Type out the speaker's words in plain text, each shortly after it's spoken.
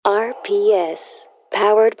RPS,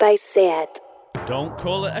 powered by SEAT. Don't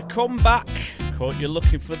call it a comeback. Caught you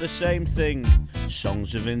looking for the same thing.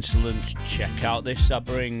 Songs of Insolence. Check out this I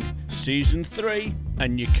bring. Season 3,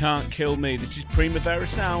 and you can't kill me. This is Primavera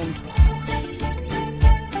Sound.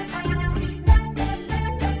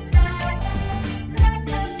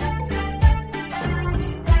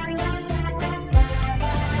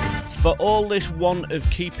 For all this want of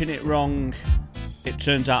keeping it wrong, it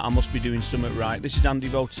turns out I must be doing something right. This is Andy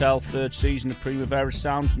Votel, 3rd season of Primavera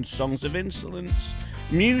Sound and Songs of Insolence.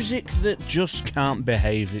 Music that just can't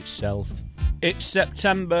behave itself. It's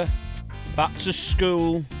September, back to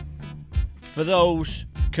school. For those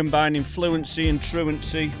combining fluency and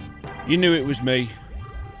truancy, you knew it was me.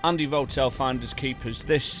 Andy Votel, Finders Keepers.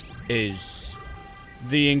 This is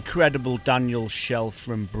the incredible Daniel Schell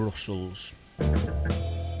from Brussels.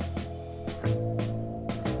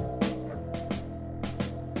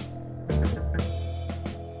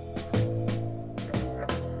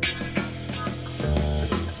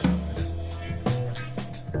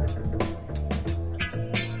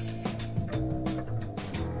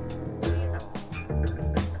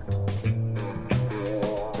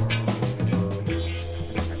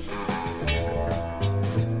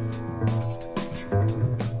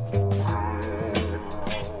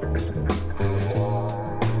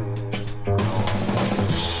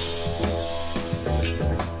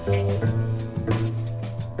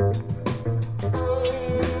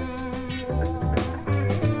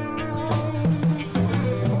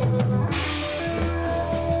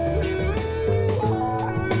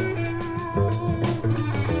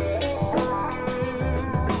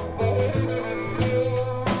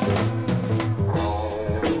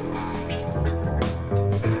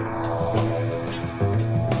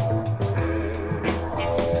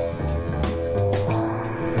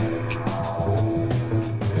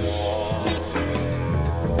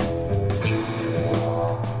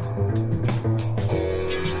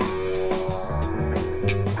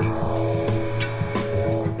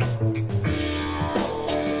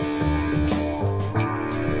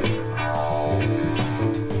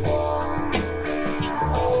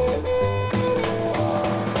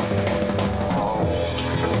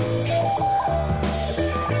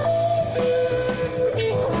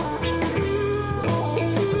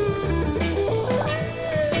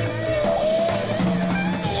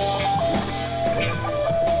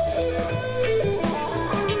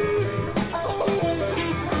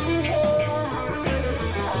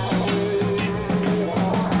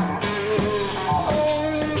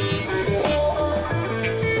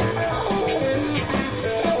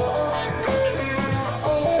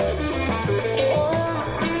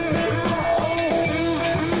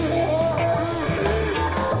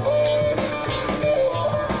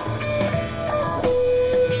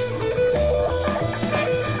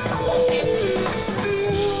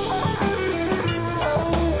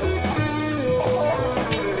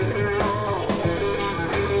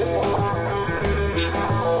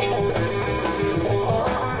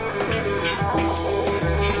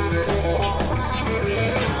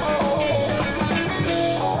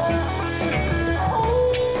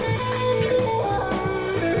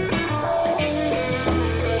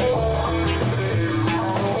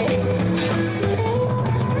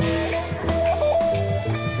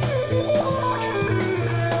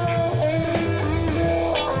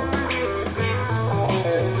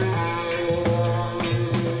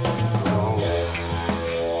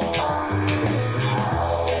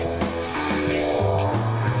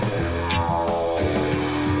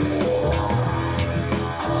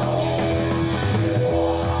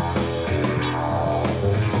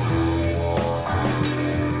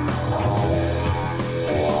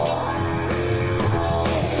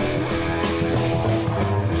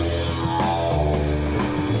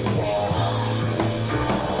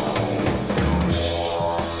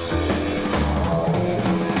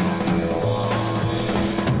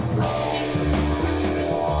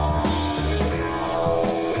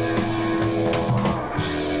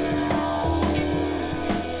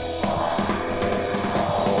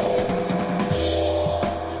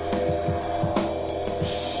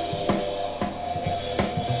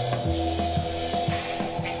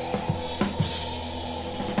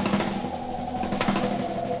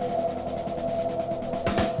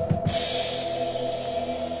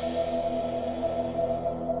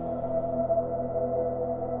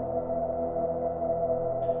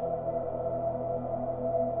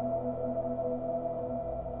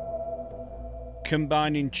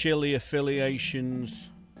 Combining Chile affiliations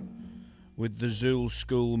with the Zool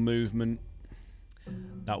School movement.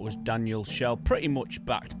 That was Daniel Schell, pretty much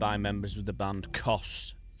backed by members of the band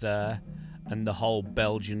Koss there. and the whole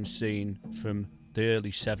Belgian scene from the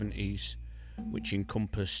early 70s, which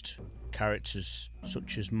encompassed characters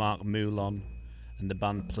such as Mark Moulon and the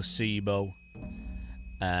band Placebo,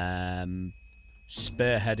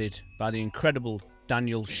 spearheaded by the incredible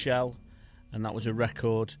Daniel Schell, and that was a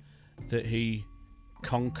record that he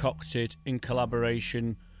concocted in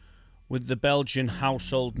collaboration with the Belgian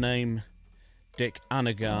household name Dick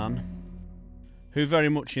Annegarn, who, very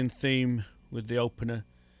much in theme with the opener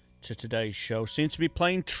to today's show, seems to be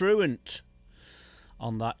playing truant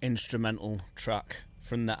on that instrumental track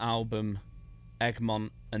from the album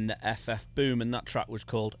Egmont and the FF Boom, and that track was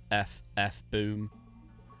called FF Boom.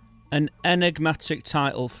 An enigmatic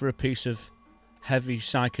title for a piece of heavy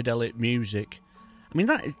psychedelic music. I mean,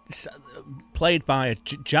 that is played by a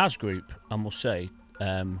jazz group, I must say,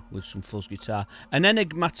 with some fuzz guitar. An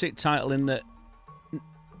enigmatic title in that,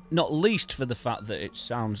 not least for the fact that it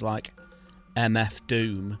sounds like MF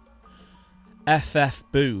Doom. FF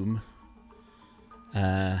Boom,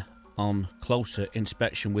 on closer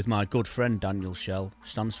inspection with my good friend Daniel Schell,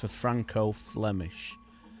 stands for Franco-Flemish.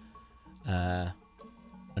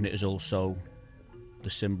 And it is also the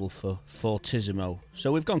symbol for Fortissimo.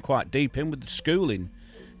 So we've gone quite deep in with the schooling,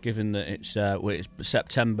 given that it's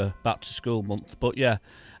September, back to school month. But yeah,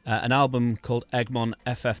 an album called Egmont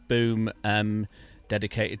FF Boom,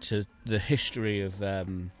 dedicated to the history of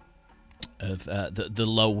the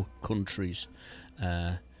Low Countries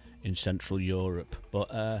in Central Europe.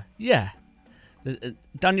 But yeah,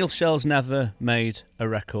 Daniel Schell's never made a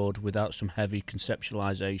record without some heavy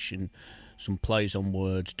conceptualisation, some plays on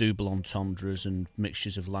words, double entendres, and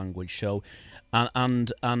mixtures of language. So,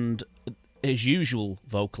 and his usual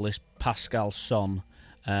vocalist Pascal Son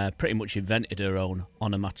pretty much invented her own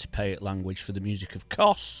onomatopoeic language for the music of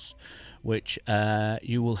Kos, which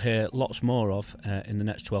you will hear lots more of in the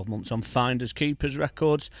next 12 months on Finders Keepers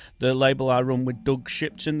Records, the label I run with Doug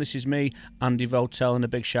Shipton. This is me, Andy Votel, and a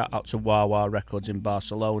big shout out to Wawa Records in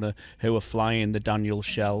Barcelona, who are flying the Daniel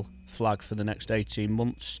Schell flag for the next 18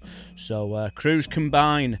 months. So crews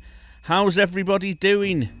combine. How's everybody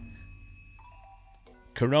doing?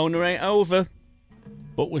 Corona ain't over,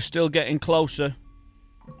 but we're still getting closer.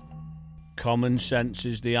 Common sense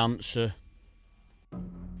is the answer.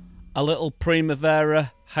 A little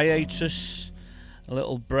Primavera hiatus, a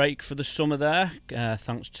little break for the summer there,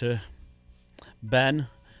 thanks to Ben,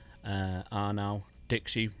 Arnau,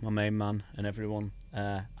 Dixie, my main man, and everyone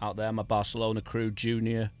out there, my Barcelona crew,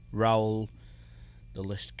 Junior, Raul, the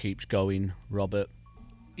list keeps going, Robert.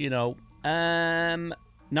 You know,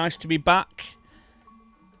 nice to be back.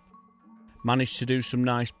 Managed to do some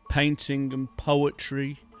nice painting and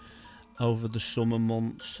poetry over the summer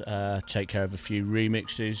months, take care of a few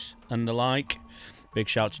remixes and the like. Big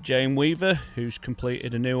shout to Jane Weaver, who's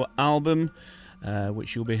completed a new album,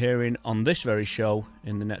 which you'll be hearing on this very show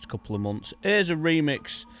in the next couple of months. Here's a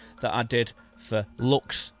remix that I did for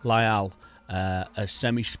Lux Lyal, a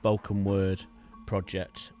semi-spoken word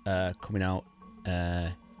project coming out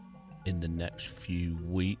in the next few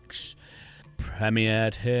weeks.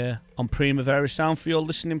 Premiered here on Primavera Sound for your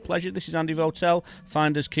listening pleasure. This is Andy Votel,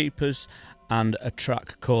 Finders Keepers, and a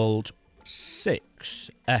track called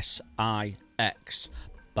Six, S-I-X,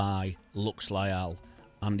 by Lux Lyal.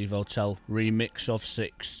 Andy Votel remix of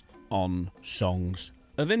Six on Songs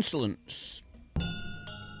of Insolence.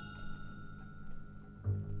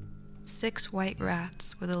 6 white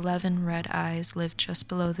rats with 11 red eyes live just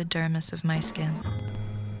below the dermis of my skin.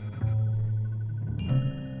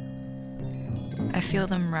 I feel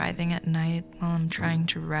them writhing at night while I'm trying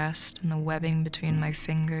to rest in the webbing between my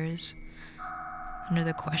fingers, under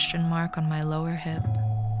the question mark on my lower hip,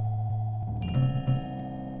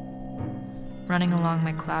 running along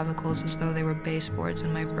my clavicles as though they were baseboards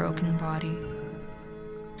in my broken body.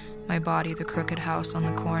 My body, the crooked house on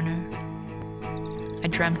the corner. I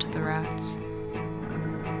dreamt the rats.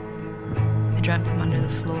 I dreamt them under the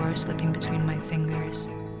floor, slipping between my fingers.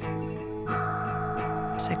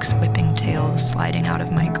 6 whipping tails sliding out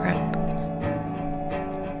of my grip.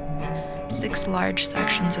 6 large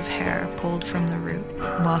sections of hair pulled from the root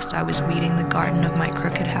whilst I was weeding the garden of my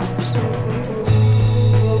crooked house.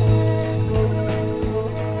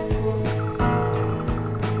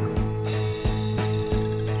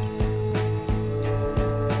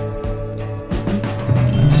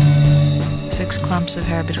 Six clumps of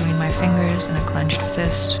hair between my fingers and a clenched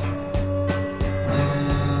fist.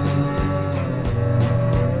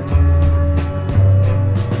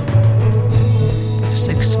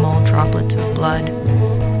 6 small droplets of blood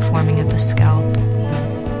forming at the scalp.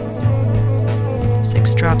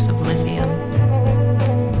 6 drops of lithium.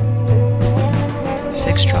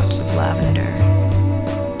 6 drops of lavender.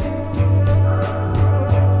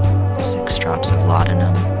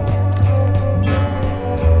 laudanum.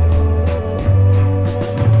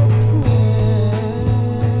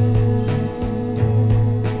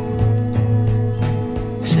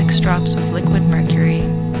 Drops of liquid mercury,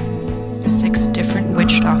 6 different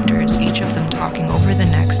witch doctors, each of them talking over the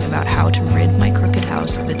next about how to rid my crooked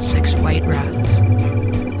house of its 6 white rats.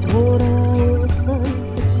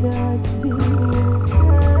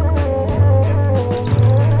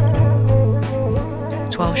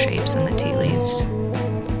 12 shapes in the tea leaves.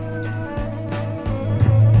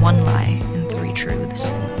 1 lie and 3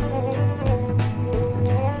 truths.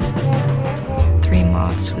 3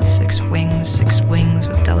 moths with 6 wings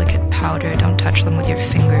with delicate powder. Don't touch them with your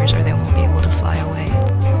fingers or they won't be able to fly away.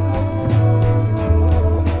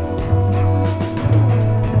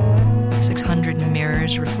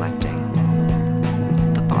 Mirrors reflecting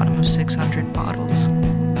at the bottom of 600 bottles.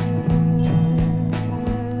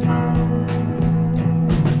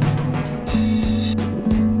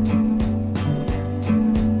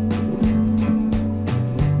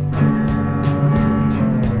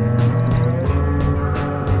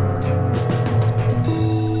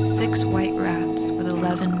 Six white rats with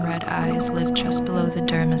 11 red eyes live just below the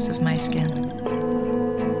dermis of my skin.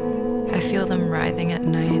 I feel them writhing at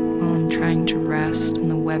night while I'm trying to rest in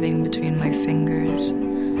the webbing between my fingers,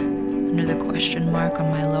 under the question mark on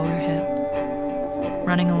my lower hip,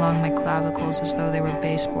 running along my clavicles as though they were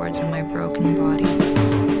baseboards in my broken body.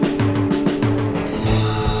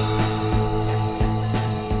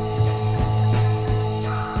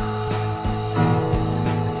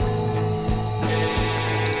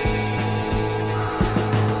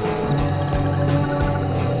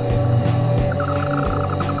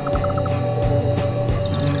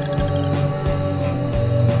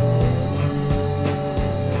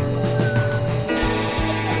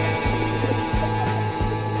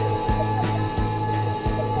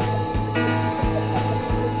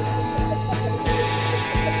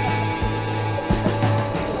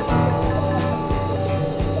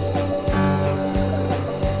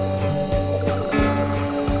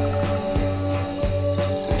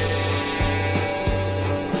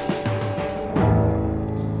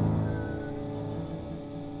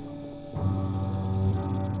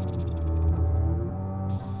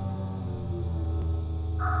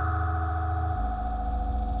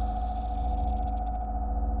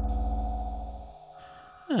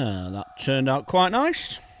 That turned out quite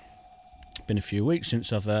nice. It's been a few weeks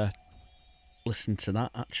since I've listened to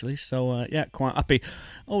that, actually, so yeah, quite happy.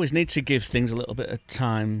 Always need to give things a little bit of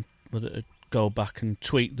time whether to go back and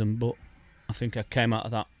tweak them, but I think I came out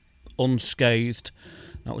of that unscathed.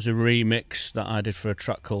 That was a remix that I did for a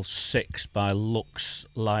track called 6 by Lux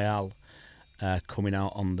Lyall, coming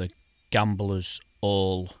out on the Gamblers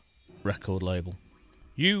All record label.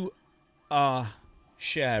 You are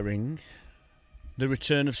sharing the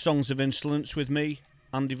return of Songs of Insolence with me,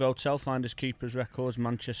 Andy Votel, Finders Keepers Records,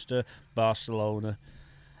 Manchester, Barcelona,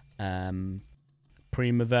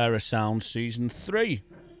 Primavera Sound Season 3.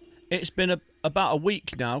 It's been about a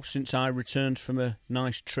week now since I returned from a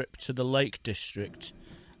nice trip to the Lake District,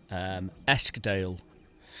 Eskdale,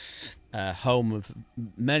 home of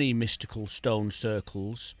many mystical stone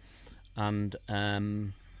circles, and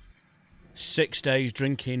 6 days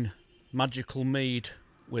drinking magical mead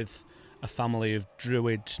with a family of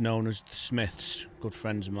druids known as the Smiths, good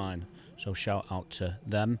friends of mine. So shout out to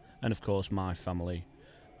them, and of course my family,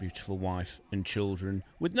 beautiful wife and children,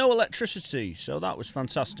 with no electricity, so that was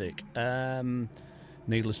fantastic.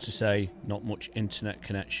 Needless to say, not much internet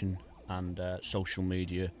connection, and social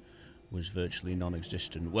media was virtually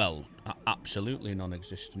non-existent. Well, absolutely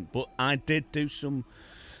non-existent, but I did do some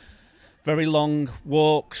very long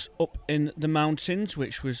walks up in the mountains,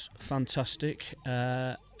 which was fantastic,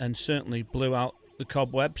 and certainly blew out the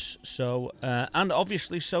cobwebs. So, and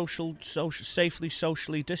obviously safely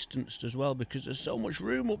socially distanced as well, because there's so much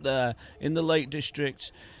room up there in the Lake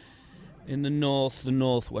District, in the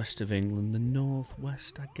northwest of England. The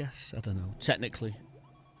northwest, I guess. I don't know, technically.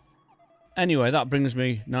 Anyway, that brings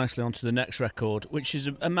me nicely onto the next record, which is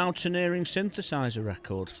a mountaineering synthesizer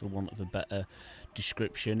record, for want of a better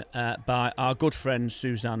description, by our good friend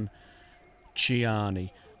Suzanne Ciani.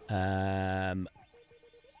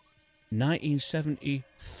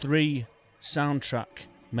 1973 soundtrack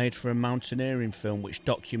made for a mountaineering film which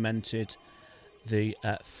documented the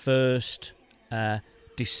first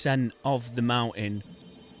descent of the mountain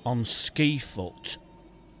on ski foot,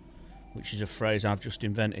 which is a phrase I've just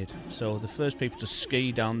invented. So the first people to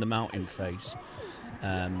ski down the mountain face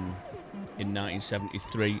in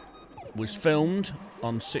 1973 was filmed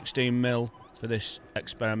on 16mm for this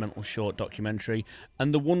experimental short documentary,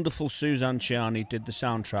 and the wonderful Suzanne Ciani did the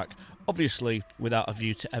soundtrack, obviously without a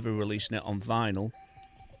view to ever releasing it on vinyl.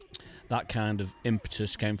 That kind of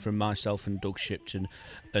impetus came from myself and Doug Shipton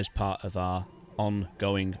as part of our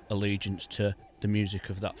ongoing allegiance to the music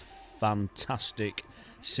of that fantastic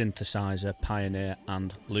synthesizer, pioneer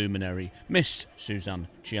and luminary, Miss Suzanne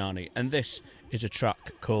Ciani. And this is a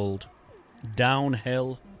track called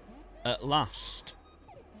Downhill at Last.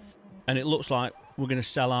 And it looks like we're going to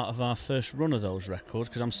sell out of our first run of those records,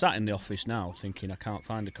 because I'm sat in the office now thinking I can't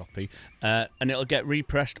find a copy, and it'll get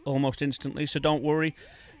repressed almost instantly, so don't worry.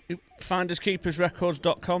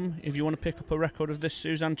 FindersKeepersRecords.com if you want to pick up a record of this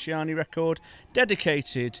Suzanne Ciani record,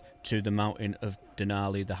 dedicated to the mountain of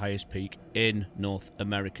Denali, the highest peak in North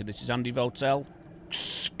America. This is Andy Votel,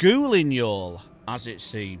 schooling y'all, as it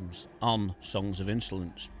seems, on Songs of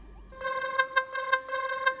Insolence.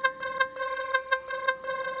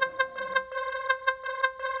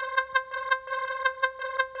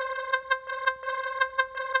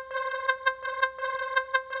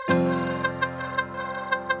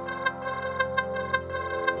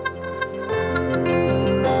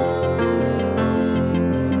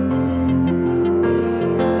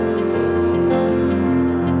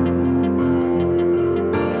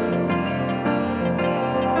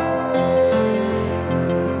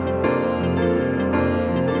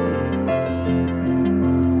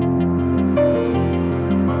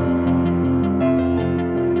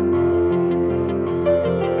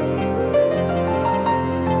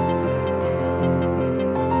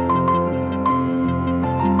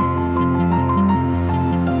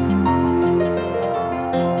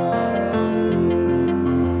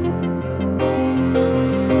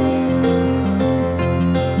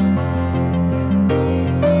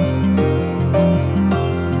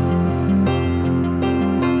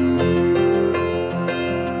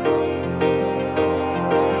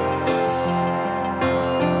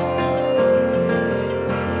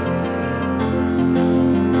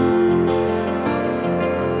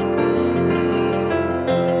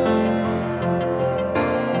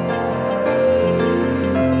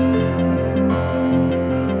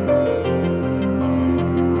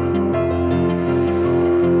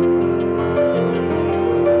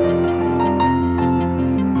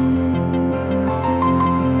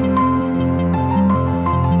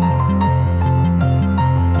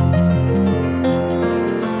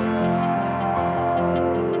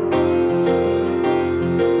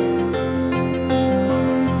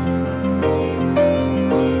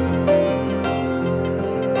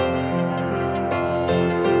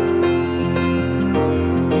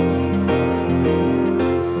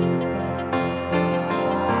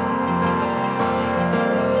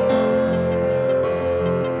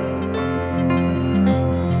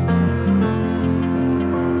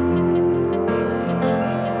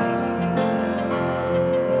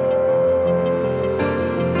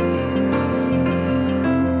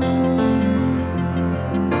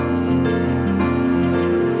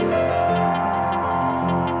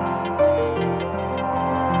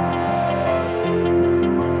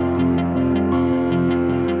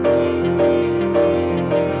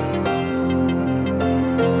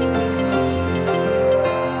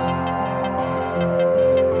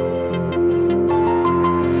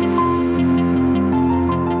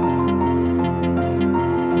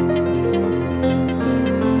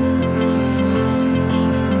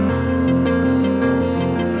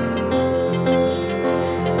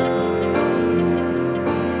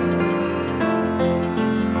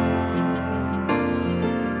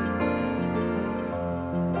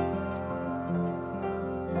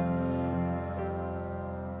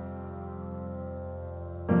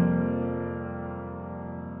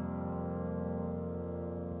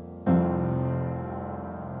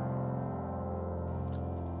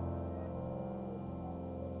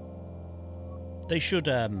 They should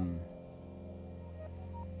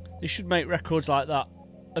make records like that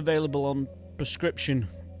available on prescription,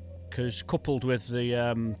 because coupled with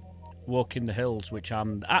the Walking the Hills, which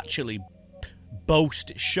I'm actually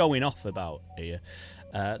showing off about here,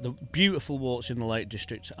 the beautiful Waltz in the Lake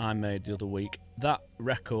District I made the other week, that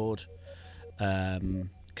record,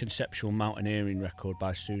 conceptual mountaineering record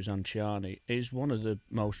by Suzanne Ciani, is one of the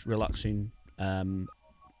most relaxing and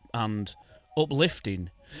uplifting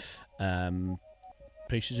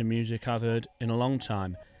pieces of music I've heard in a long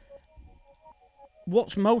time.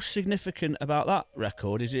 What's most significant about that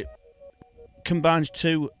record is it combines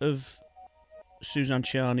two of Suzanne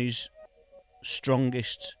Ciani's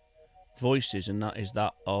strongest voices, and that is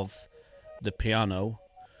that of the piano,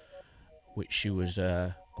 on which she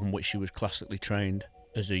was classically trained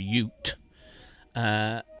as a Ute,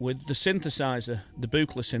 with the synthesizer, the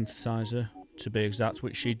Buchla synthesizer to be exact,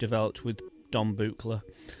 which she developed with Don Buchla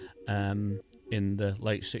in the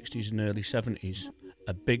late 60s and early 70s,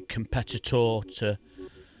 a big competitor to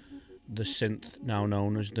the synth now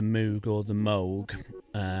known as the Moog or the Moog,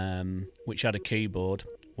 which had a keyboard,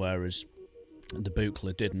 whereas the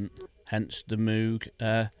Buchla didn't, hence the Moog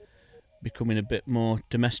becoming a bit more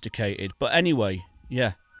domesticated. But anyway,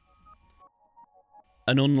 yeah,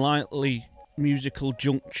 an unlikely musical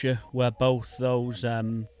juncture where both those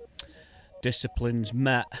disciplines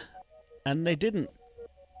met, and they didn't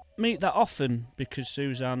meet that often because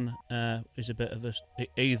Suzanne is a bit of a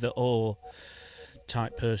either or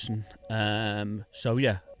type person. So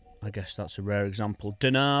yeah, I guess that's a rare example.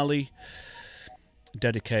 Denali,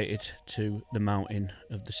 dedicated to the mountain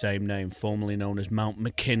of the same name, formerly known as Mount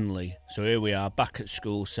McKinley. So here we are, back at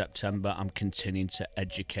school, September. I'm continuing to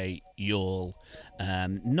educate y'all.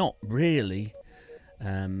 Not really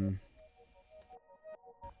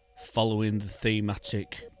following the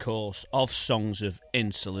thematic course of Songs of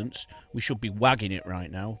Insolence. We should be wagging it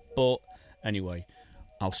right now. But anyway,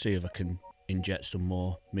 I'll see if I can inject some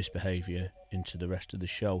more misbehaviour into the rest of the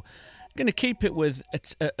show. I'm going to keep it with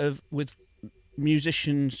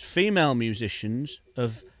musicians, female musicians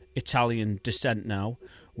of Italian descent now,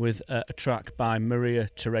 with a track by Maria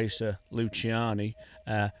Teresa Luciani.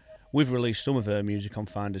 We've released some of her music on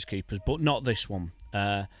Finders Keepers, but not this one.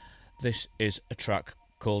 This is a track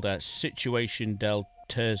called Situation del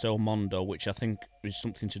Terzo Mondo, which I think is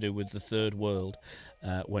something to do with the third world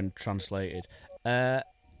when translated.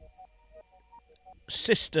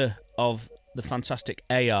 Sister of the fantastic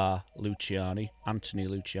A.R. Luciani, Anthony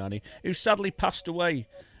Luciani, who sadly passed away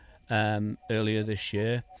earlier this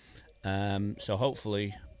year. So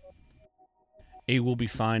hopefully he will be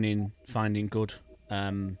finding good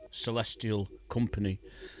celestial company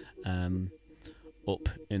up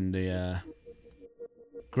in the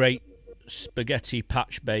great Spaghetti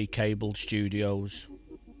Patch Bay cabled studios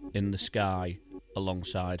in the sky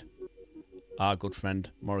alongside our good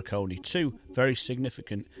friend Morricone. Two very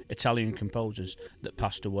significant Italian composers that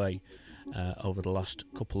passed away over the last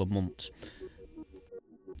couple of months.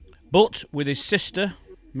 But with his sister,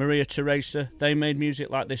 Maria Teresa, they made music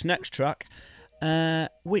like this next track,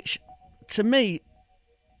 which to me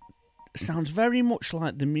sounds very much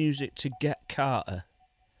like the music to Get Carter.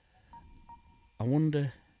 I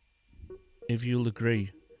wonder if you'll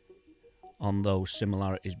agree on those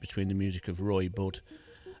similarities between the music of Roy Budd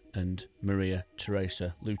and Maria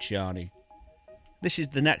Teresa Luciani. This is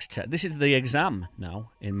the next this is the exam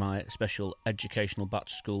now in my special educational back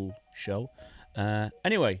to school show.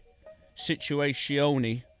 Anyway,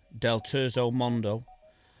 Situazione del Terzo Mondo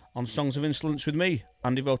on Songs of Insolence with me,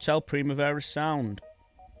 Andy Votel, Primavera Sound.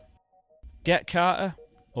 Get Carter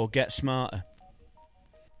or get smarter?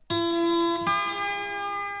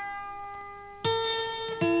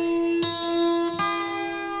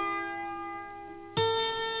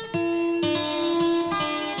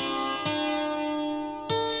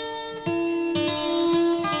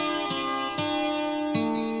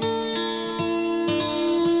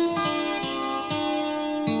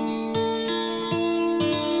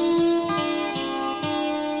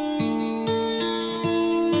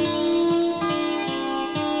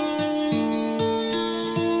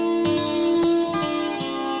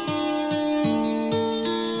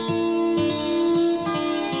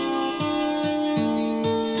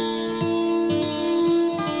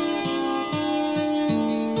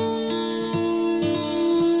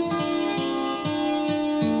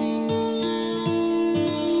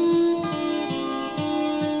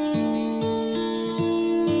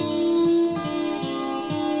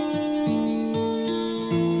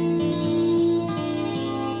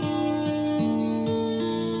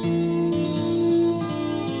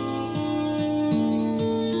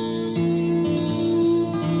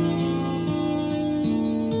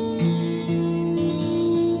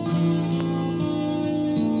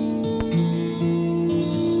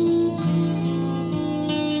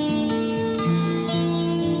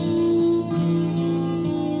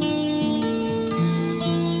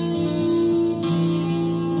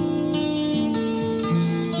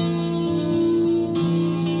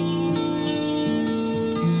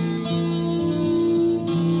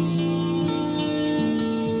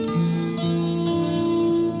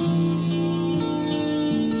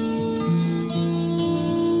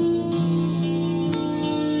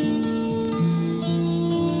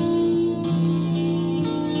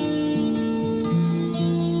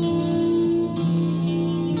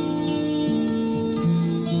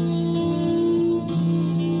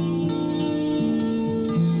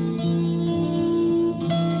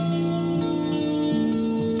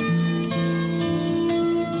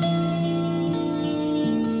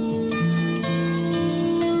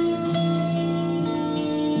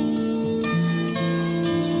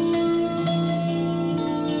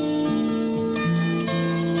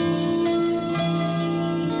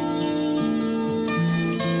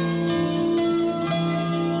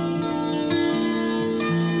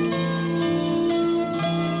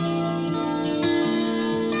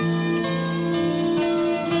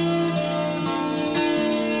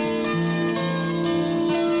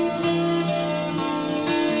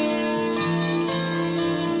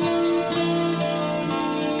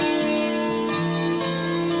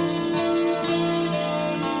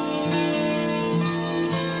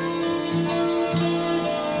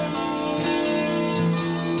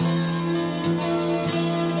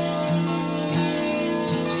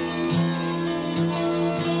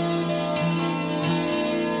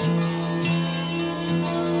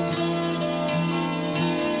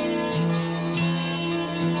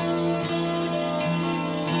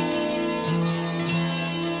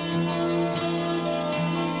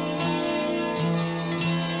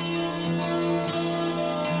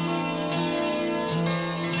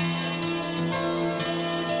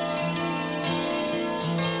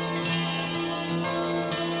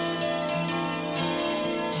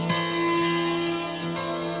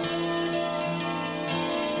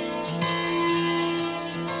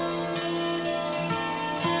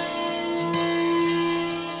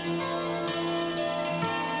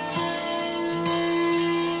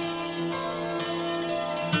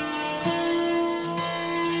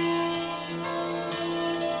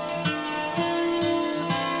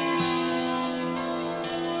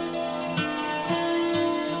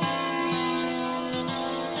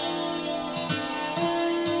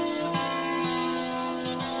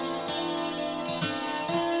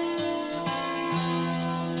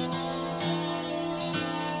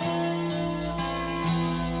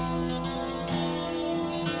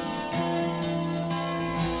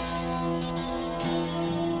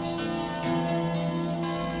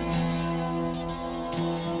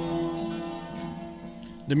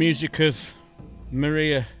 The music of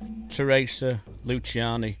Maria Teresa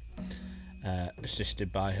Luciani,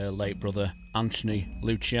 assisted by her late brother Anthony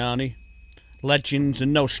Luciani. Legends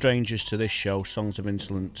and no strangers to this show, Songs of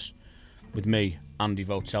Insolence, with me, Andy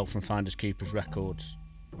Votel from Finders Keepers Records.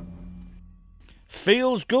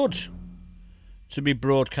 Feels good to be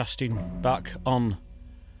broadcasting back on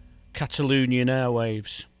Catalonian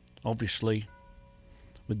airwaves, obviously,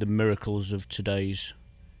 with the miracles of today's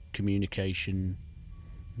communication,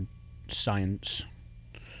 science,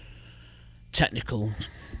 technical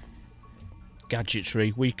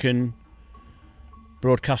gadgetry. We can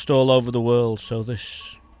broadcast all over the world, so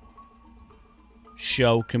this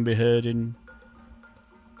show can be heard in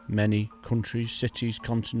many countries, cities,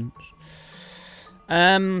 continents.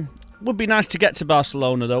 Would be nice to get to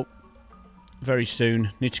Barcelona though, very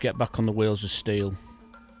soon. Need to get back on the wheels of steel.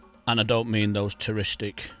 And I don't mean those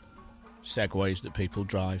touristic segways that people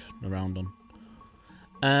drive around on.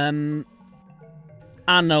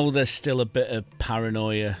 I know there's still a bit of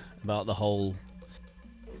paranoia about the whole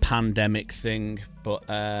pandemic thing, but,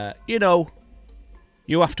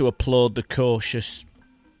 you have to applaud the cautious.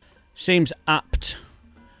 Seems apt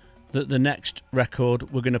that the next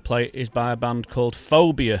record we're going to play is by a band called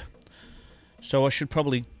Phobia. So I should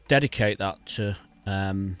probably dedicate that to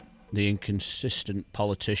the inconsistent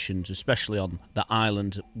politicians, especially on the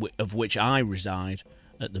island of which I reside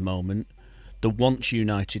at the moment, the once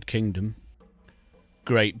United Kingdom,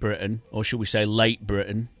 Great Britain, or should we say late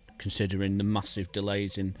Britain, considering the massive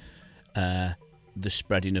delays in the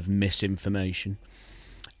spreading of misinformation.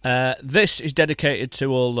 This is dedicated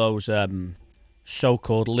to all those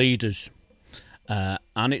so-called leaders,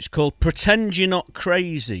 and it's called Pretend You're Not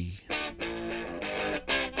Crazy.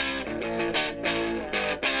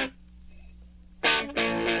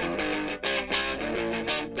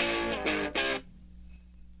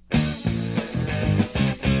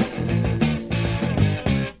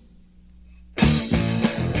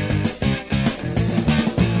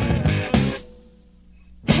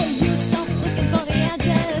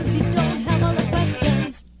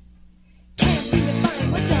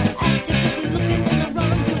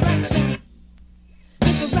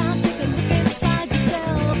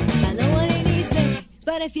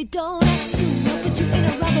 If you don't act soon, I'll put you in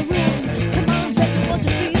a rubber room. Come on, baby, won't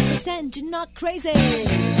you please pretend you're not crazy?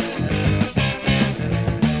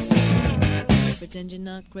 Pretend you're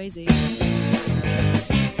not crazy.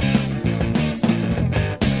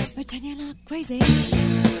 Pretend you're not crazy.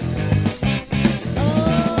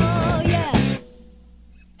 Oh, yeah.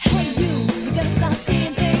 Hey, you gotta stop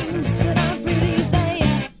seeing things that aren't really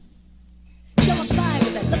there. Don't apply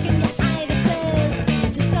with that look in your eye that says you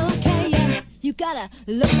just don't care yet. You gotta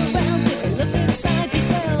look around, take a look inside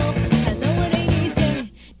yourself. I know it ain't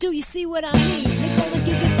easy. Do you see what I mean? They're gonna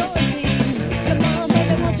give you poison. Come on,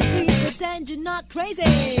 baby, won't you please pretend you're not crazy?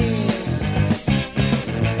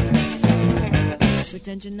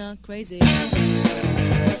 Pretend you're not crazy.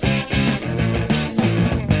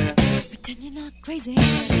 Pretend you're not crazy. Oh,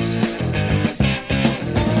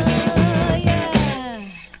 yeah.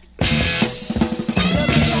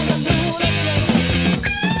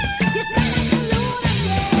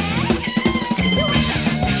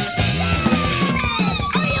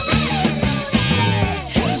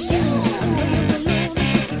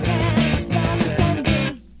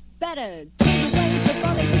 Change your ways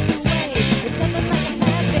before they take you away. It's nothing like a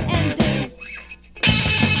happy ending.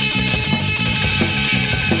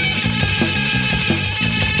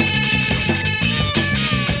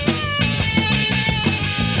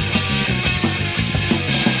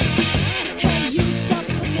 Hey, you stop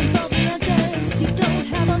looking for the answers. You don't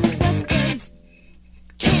have all the questions.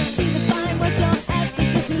 Can't seem to find what you're after,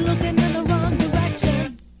 'cause you're looking in the wrong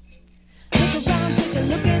direction. Look around, take a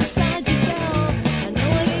look inside yourself.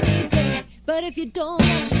 But if you don't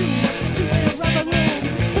act soon, I'll put you in a rubber room.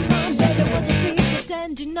 Come on, baby, won't you please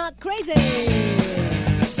pretend you're not crazy?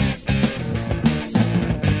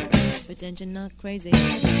 Pretend you're not crazy.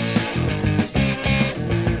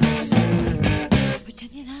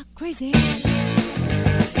 Pretend you're not crazy.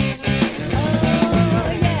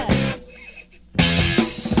 Oh, yeah.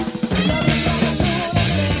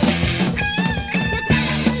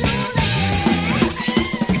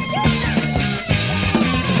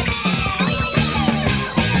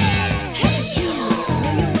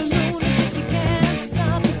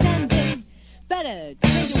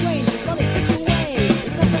 Change your ways before they put you away.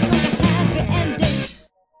 It's nothing like a happy ending.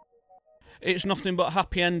 It's nothing but a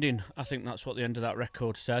happy ending. I think that's what the end of that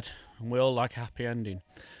record said. And we all like a happy ending.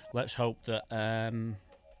 Let's hope that,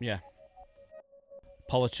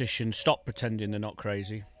 politicians stop pretending they're not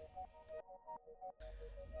crazy.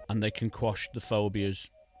 And they can quash the phobias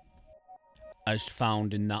as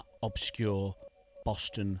found in that obscure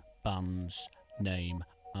Boston band's name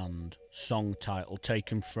and song title,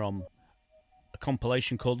 taken from a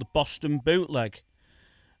compilation called the Boston Bootleg.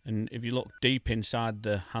 And if you look deep inside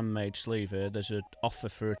the handmade sleeve here, there's an offer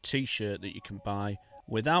for a t-shirt that you can buy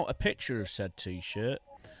without a picture of said t-shirt.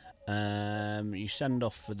 You send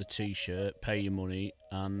off for the t-shirt, pay your money,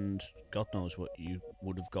 and God knows what you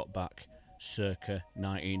would have got back circa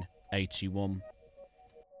 1981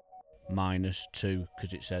 minus 2,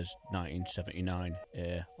 because it says 1979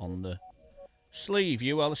 here on the sleeve.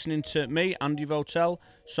 You are listening to me, Andy Votel,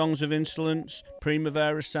 Songs of Insolence,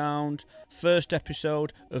 Primavera Sound, first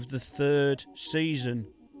episode of the 3rd season.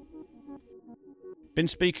 Been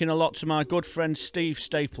speaking a lot to my good friend Steve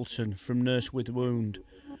Stapleton from Nurse with Wound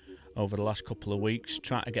over the last couple of weeks,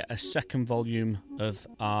 trying to get a second volume of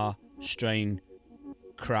our Strain,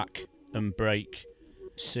 Crack and Break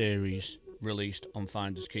series released on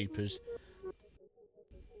Finders Keepers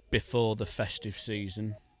before the festive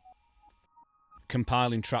season,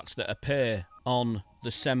 compiling tracks that appear on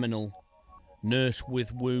the seminal Nurse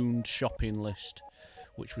with Wound shopping list,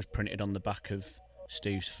 which was printed on the back of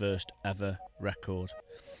Steve's first ever record.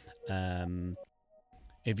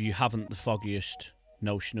 If you haven't the foggiest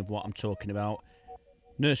notion of what I'm talking about,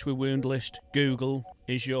 Nurse with Wound list, Google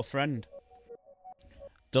is your friend.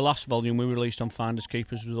 The last volume we released on Finders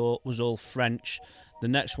Keepers was all French. The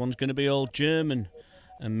next one's going to be all German.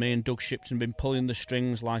 And me and Doug Shipton have been pulling the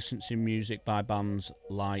strings, licensing music by bands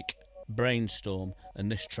like Brainstorm, and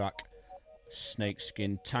this track,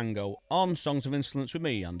 Snakeskin Tango, on Songs of Insolence with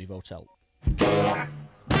me, Andy Votel.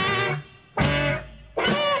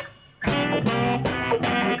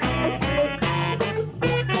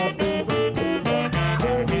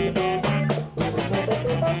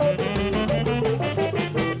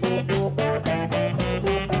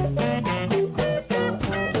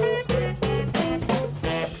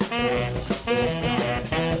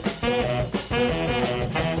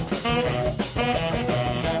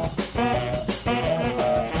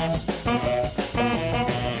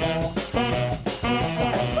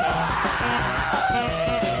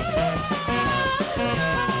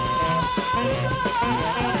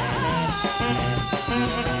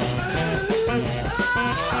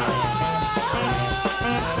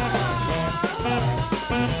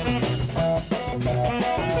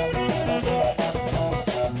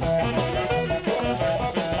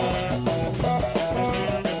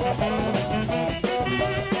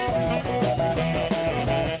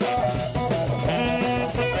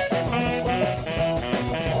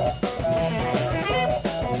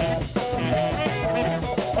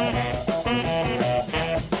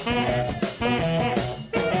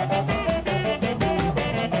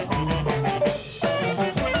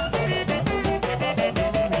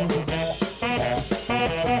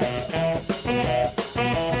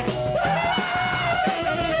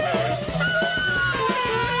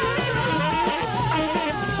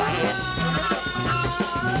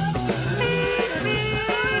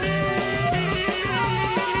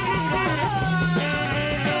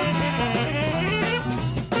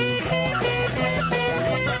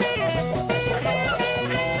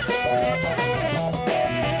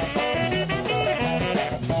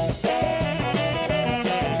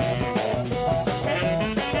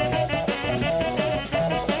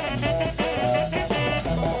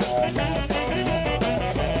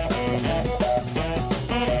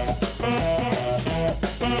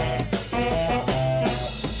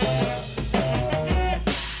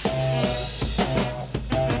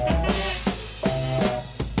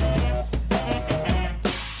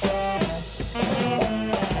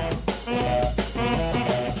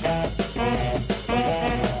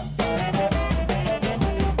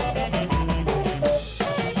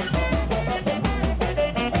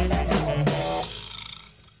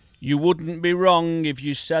 You wouldn't be wrong if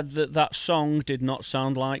you said that that song did not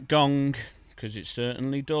sound like Gong, because it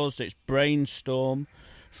certainly does. It's Brainstorm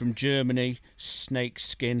from Germany,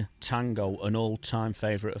 Snakeskin Tango, an all-time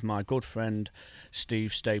favourite of my good friend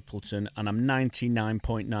Steve Stapleton, and I'm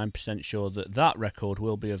 99.9% sure that that record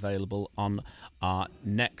will be available on our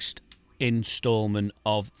next instalment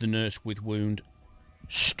of the Nurse with Wound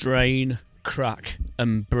Strain, Crack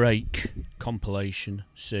and Break compilation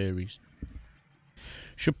series.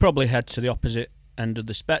 Should probably head to the opposite end of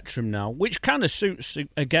the spectrum now, which kind of suits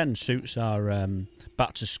our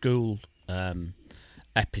back to school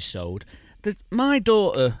episode. My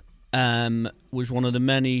daughter was one of the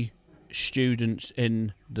many students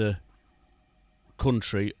in the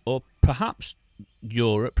country, or perhaps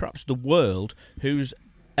Europe, perhaps the world, whose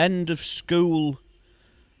end of school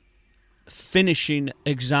finishing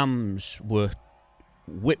exams were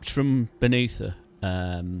whipped from beneath her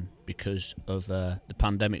because of the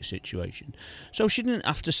pandemic situation. So she didn't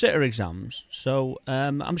have to sit her exams. So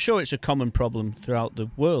I'm sure it's a common problem throughout the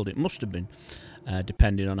world. It must have been,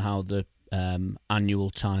 depending on how the annual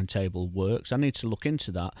timetable works. I need to look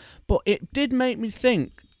into that. But it did make me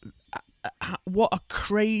think what a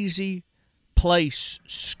crazy place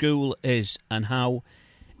school is and how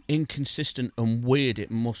inconsistent and weird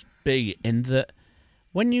it must be, in that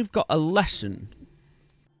when you've got a lesson,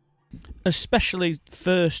 especially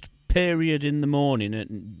first period in the morning at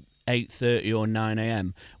 8:30 or 9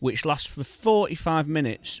 a.m, which lasts for 45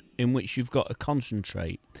 minutes in which you've got to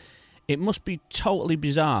concentrate, it must be totally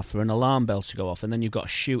bizarre for an alarm bell to go off and then you've got to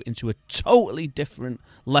shoot into a totally different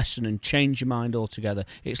lesson and change your mind altogether.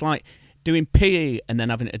 It's like doing PE and then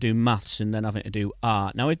having to do maths and then having to do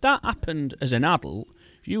art. Now, if that happened as an adult,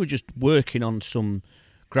 if you were just working on some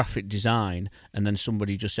graphic design and then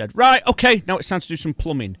somebody just said, right, okay, now it's time to do some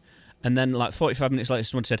plumbing, and then like 45 minutes later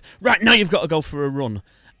someone said, right, now you've got to go for a run,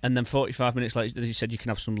 and then 45 minutes later they said you can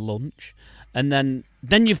have some lunch, and then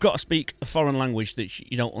you've got to speak a foreign language that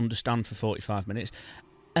you don't understand for 45 minutes,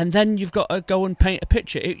 and then you've got to go and paint a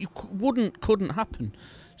picture. It couldn't happen.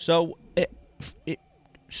 So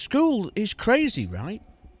school is crazy, right?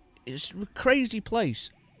 It's a crazy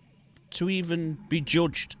place to even be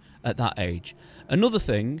judged at that age. Another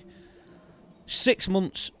thing, 6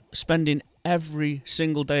 months spending every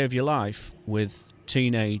single day of your life with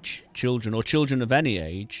teenage children or children of any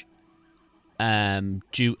age,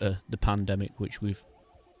 due to the pandemic, which we've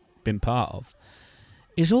been part of,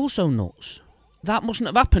 is also nuts. That mustn't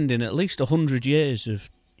have happened in at least 100 years of,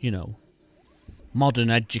 modern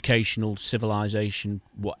educational civilization,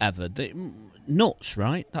 whatever. Nuts,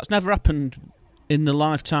 right? That's never happened in the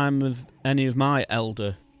lifetime of any of my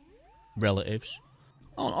elder relatives.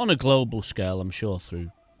 On a global scale, I'm sure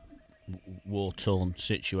through war-torn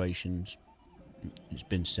situations, it's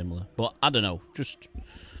been similar. But I don't know, just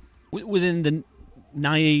within the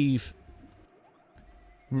naive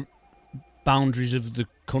boundaries of the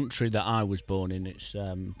country that I was born in, it's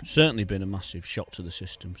certainly been a massive shock to the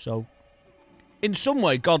system. So, in some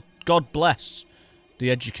way, God bless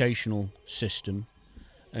the educational system,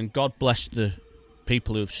 and God bless the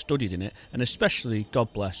people who have studied in it, and especially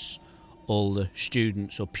God bless all the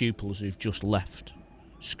students or pupils who've just left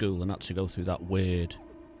school and had to go through that weird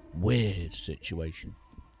situation.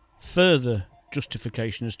 Further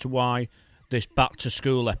justification as to why this back to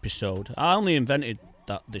school episode, I only invented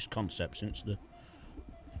this concept since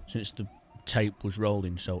the tape was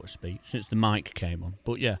rolling, so to speak, since the mic came on.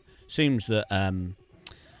 But yeah, seems that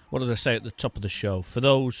what did I say at the top of the show? For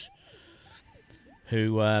those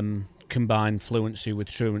who combine fluency with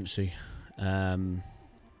truancy,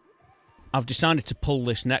 I've decided to pull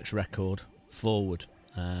this next record forward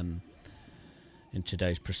in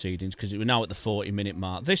today's proceedings because we're now at the 40-minute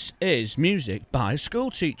mark. This is music by a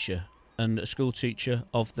school teacher, and a school teacher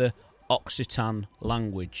of the Occitan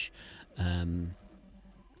language,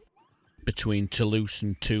 between Toulouse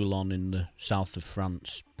and Toulon in the south of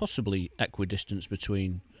France, possibly equidistance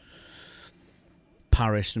between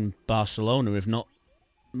Paris and Barcelona, if not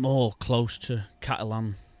more close to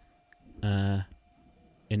Catalan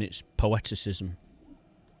in its poeticism.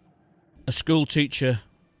 A school teacher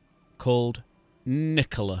called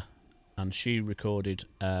Nicola, and she recorded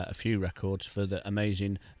a few records for the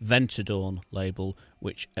amazing Ventadorn label,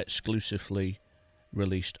 which exclusively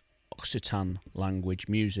released Occitan language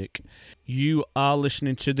music. You are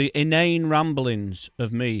listening to the inane ramblings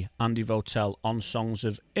of me, Andy Votel, on Songs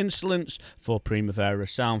of Insolence for Primavera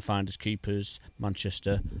Sound, Finders Keepers,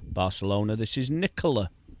 Manchester, Barcelona. This is Nicola.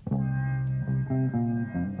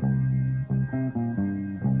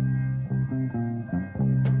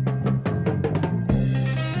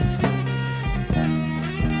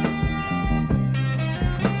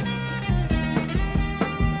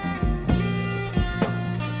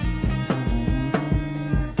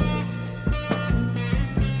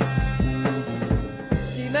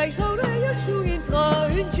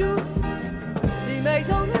 Mes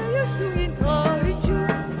oreilles souriendra une jour,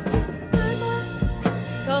 des mots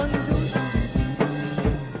tant douces,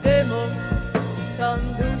 des mots tant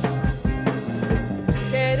douces.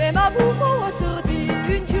 Que de ma bouche a sorti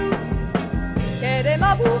une jour, que de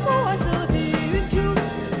ma bouche a sorti une jour,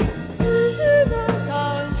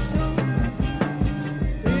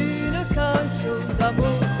 une cantion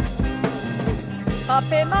d'amour.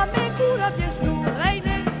 Pape mame cura pies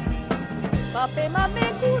reine, pape mame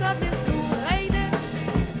cura pies reine.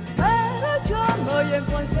 Măi în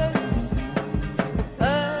francez,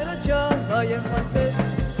 măi în francez.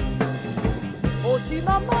 O tu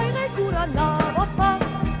ma mai ne cura na papa,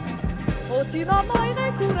 o tu mamma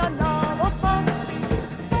ne curannavo fa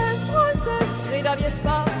en français grida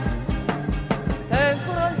viespa en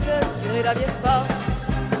français grida viespa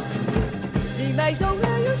die mij zo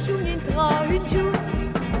leuk zoen in trouwtje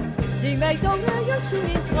die mij zo leuk zoen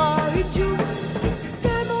in trouwtje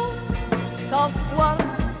de mots t'envoie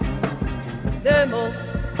de mots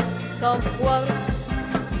t'envoie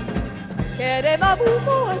che ma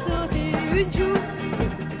buco a sorti un giù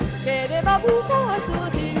che ma buco a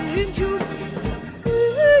sorti un giù un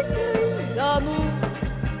cri d'amour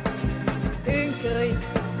un cri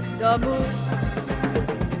d'amour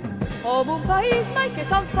oh mon pays mai che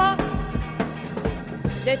t'en fa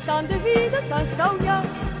de tant de vida tan sauia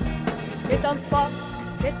che t'en fa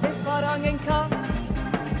che te faran en ca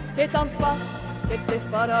che t'en fa che te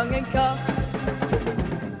faran en ca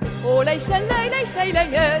oh lei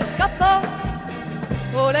scappa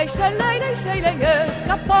oh lei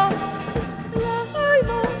scappa l'œil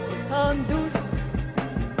mot tant douce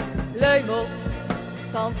l'œil mot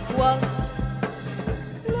tant froid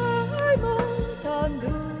l'œil mot tant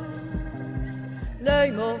douce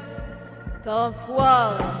l'œil mot tant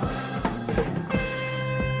froid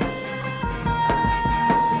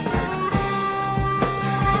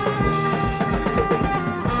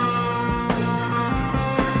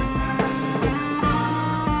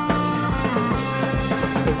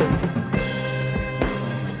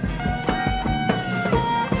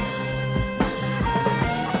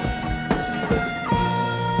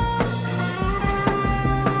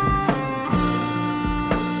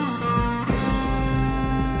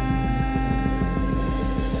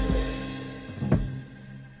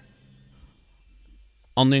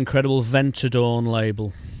on the incredible Ventadorn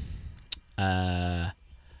label, a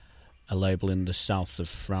label in the south of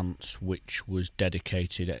France which was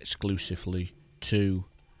dedicated exclusively to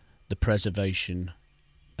the preservation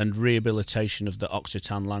and rehabilitation of the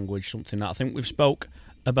Occitan language, something that I think we've spoke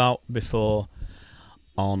about before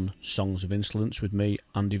on Songs of Insolence with me,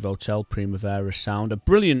 Andy Votel, Primavera Sound. A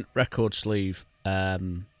brilliant record sleeve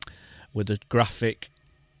with a graphic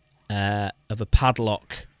of a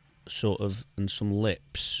padlock sort of and some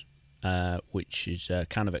lips, which is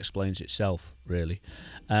kind of explains itself really.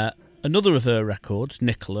 Another of her records,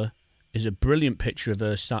 Nicola, is a brilliant picture of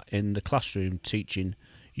her sat in the classroom teaching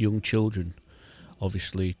young children,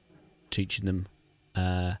 obviously teaching them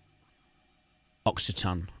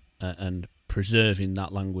Occitan and preserving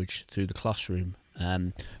that language through the classroom.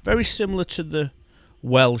 Very similar to the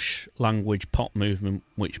Welsh language pop movement,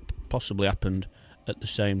 which possibly happened at the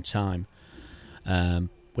same time,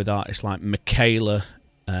 with artists like Michaela,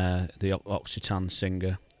 the Occitan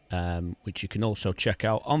singer, which you can also check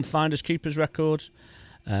out on Finders Keepers Records,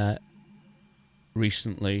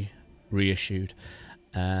 recently reissued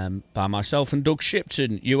by myself and Doug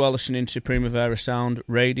Shipton. You are listening to Primavera Sound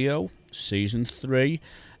Radio, Season 3.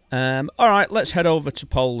 Alright, let's head over to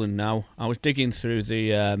Poland now. I was digging through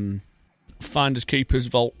the Finders Keepers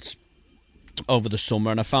vaults over the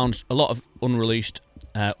summer, and I found a lot of unreleased,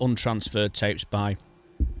 untransferred tapes by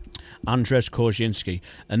Andrzej Korzinski,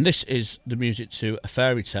 and this is the music to a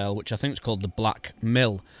fairy tale which I think is called The Black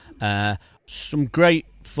Mill. Some great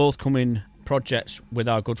forthcoming projects with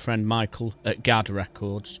our good friend Michael at GAD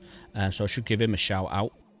Records, so I should give him a shout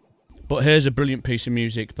out. But here's a brilliant piece of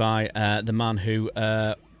music by the man who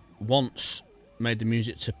once made the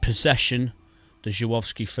music to Possession, the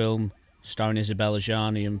Żuławski film starring Isabella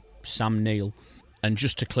Gianni and Sam Neill, and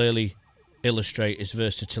just to clearly illustrate his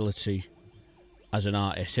versatility as an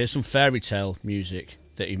artist, here's some fairy tale music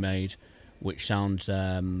that he made, which sounds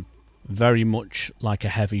very much like a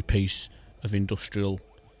heavy piece of industrial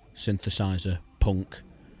synthesizer punk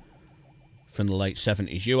from the late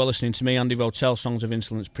 70s. You are listening to me, Andy Votel, Songs of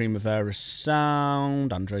Insolence, Primavera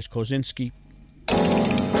Sound, Andrzej Korzinski.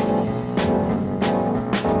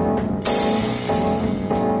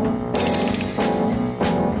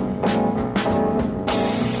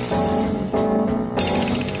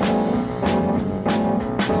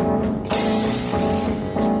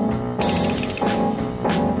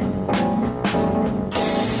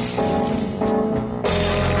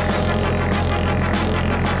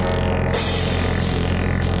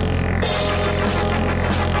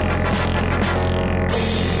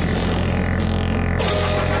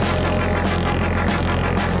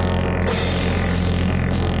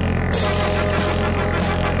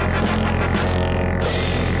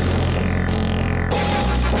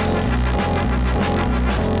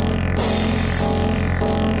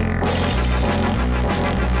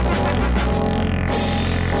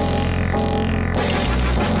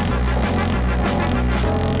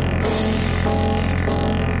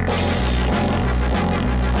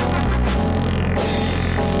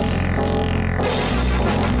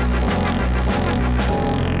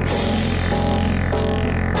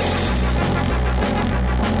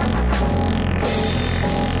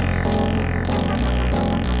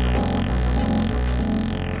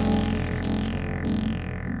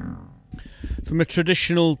 from a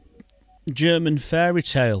traditional German fairy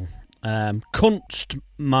tale,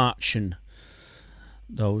 Kunstmärchen.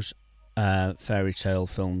 Those fairy tale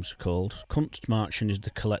films are called. Kunstmärchen is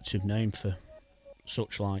the collective name for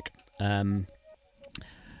such like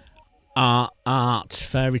art,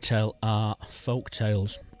 fairy tale art, folk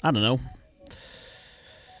tales. I don't know.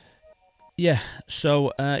 Yeah,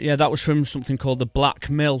 so that was from something called The Black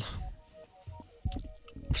Mill.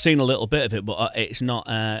 I've seen a little bit of it, but it's not.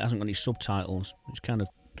 It hasn't got any subtitles. It's kind of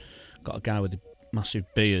got a guy with a massive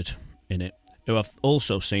beard in it, who I've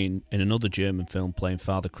also seen in another German film playing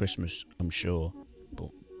Father Christmas, I'm sure,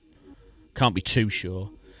 but can't be too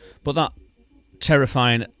sure. But that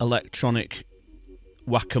terrifying electronic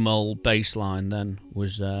whack-a-mole bass line then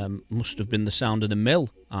was must have been the sound of the mill,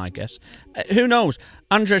 I guess. Who knows?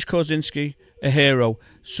 Andrzej Korzynski, a hero.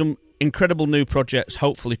 Some incredible new projects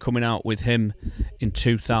hopefully coming out with him in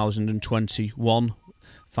 2021.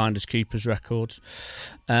 Finders Keepers Records.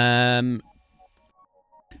 Coming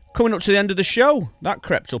up to the end of the show. That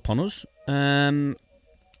crept up on us.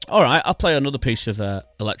 Alright, I'll play another piece of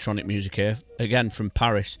electronic music here. Again from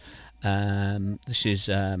Paris. This is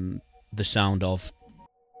the sound of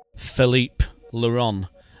Philippe Laurent,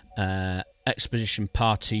 Exposition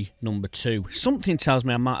Party number 2. Something tells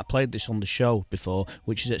me I might have played this on the show before,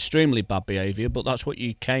 which is extremely bad behaviour, but that's what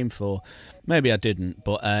you came for. Maybe I didn't,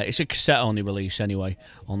 but it's a cassette-only release anyway,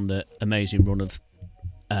 on the amazing run of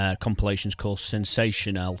compilations called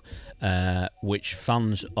Sensational, which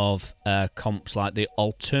fans of comps like the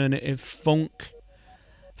alternative funk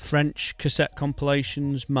French cassette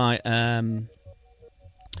compilations might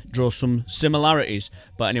draw some similarities.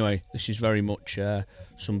 But anyway, this is very much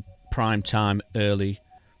some prime time early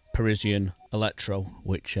Parisian electro,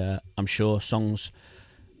 which I'm sure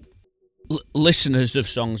listeners of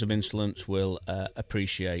Songs of Insolence will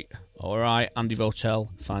appreciate. Alright, Andy Votel,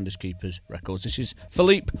 Finders Keepers Records. This is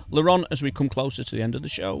Philippe Laurent as we come closer to the end of the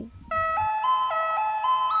show.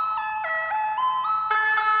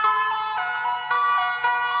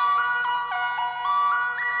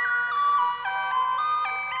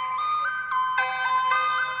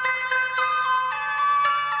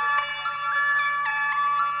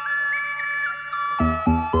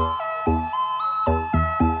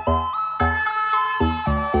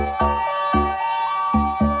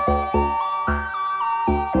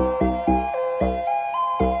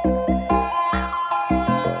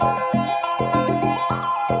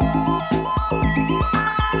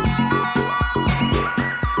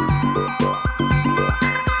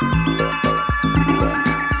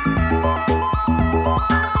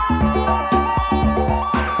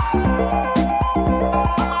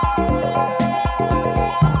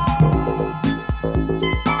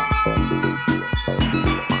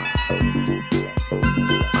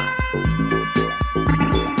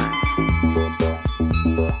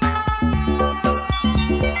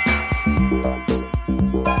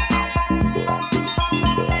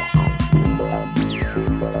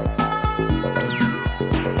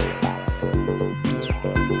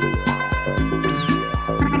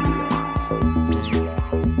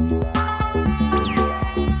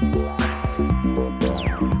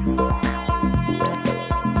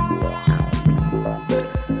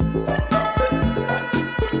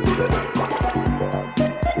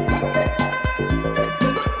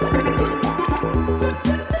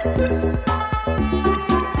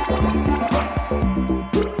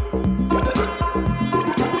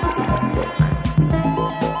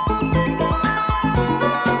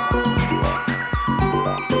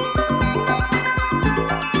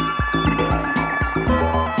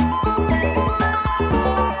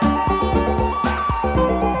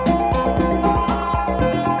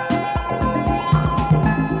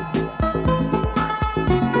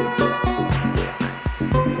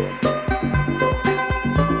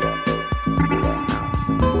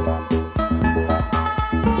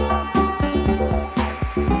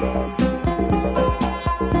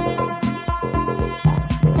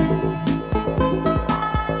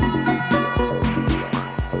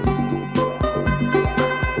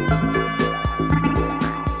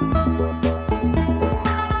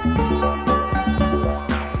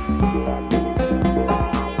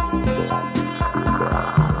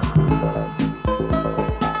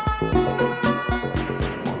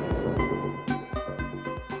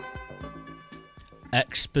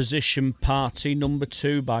 Exposition Party number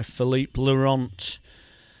 2 by Philippe Laurent.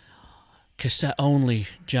 Cassette only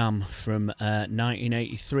jam from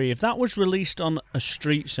 1983. If that was released on a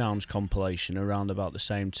Street Sounds compilation around about the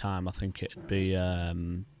same time, I think it'd be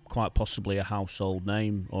quite possibly a household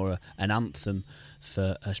name or an anthem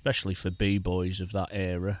for, especially for b-boys of that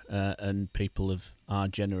era and people of our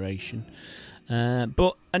generation.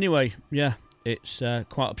 But anyway, yeah, it's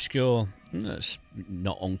quite obscure. It's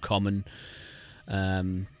not uncommon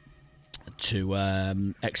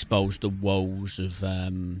to expose the woes of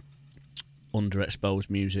underexposed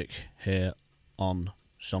music here on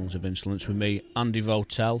Songs of Insolence with me, Andy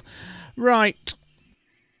Votel. Right,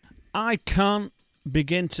 I can't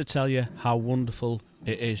begin to tell you how wonderful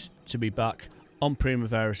it is to be back on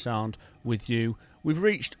Primavera Sound with you. We've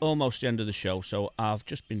reached almost the end of the show, so I've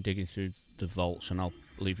just been digging through the vaults, and I'll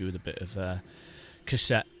leave you with a bit of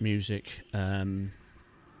cassette music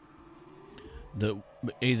that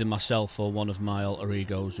either myself or one of my alter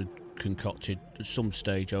egos had concocted at some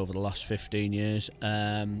stage over the last 15 years.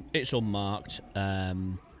 It's unmarked.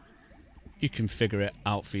 You can figure it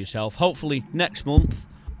out for yourself. Hopefully next month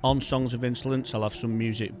on Songs of Insolence I'll have some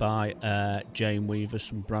music by Jane Weaver,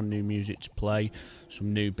 some brand new music to play,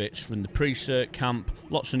 some new bits from the Pre-Cert camp,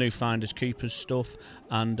 lots of new Finders Keepers stuff,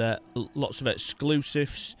 and lots of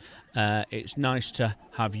exclusives. It's nice to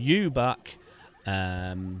have you back.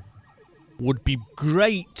 Would be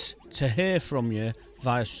great to hear from you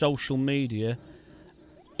via social media.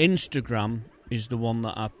 Instagram is the one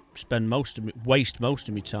that I waste most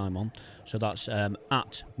of my time on. So that's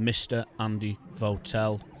at Mr. Andy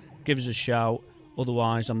Votel. Give us a shout.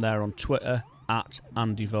 Otherwise, I'm there on Twitter at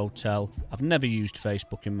Andy Votel. I've never used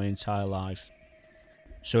Facebook in my entire life.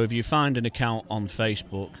 So if you find an account on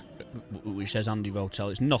Facebook which says Andy Votel,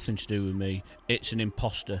 it's nothing to do with me. It's an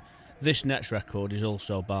imposter. This next record is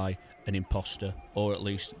also by an imposter, or at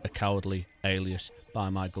least a cowardly alias by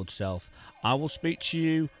my good self. I will speak to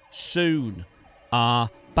you soon. Our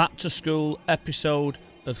back to school episode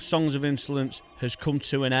of Songs of Insolence has come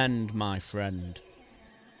to an end, my friend.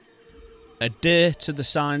 Adhere to the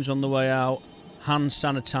signs on the way out. Hand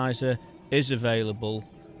sanitizer is available.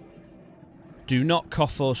 Do not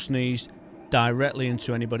cough or sneeze directly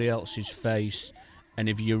into anybody else's face. And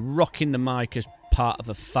if you're rocking the mic as part of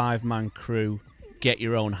a 5-man crew, get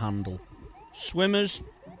your own handle. Swimmers,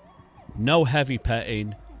 no heavy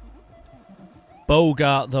petting.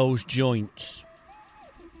 Bogart those joints.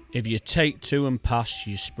 If you take two and pass,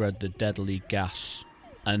 you spread the deadly gas.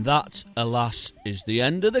 And that, alas, is the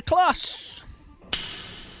end of the class.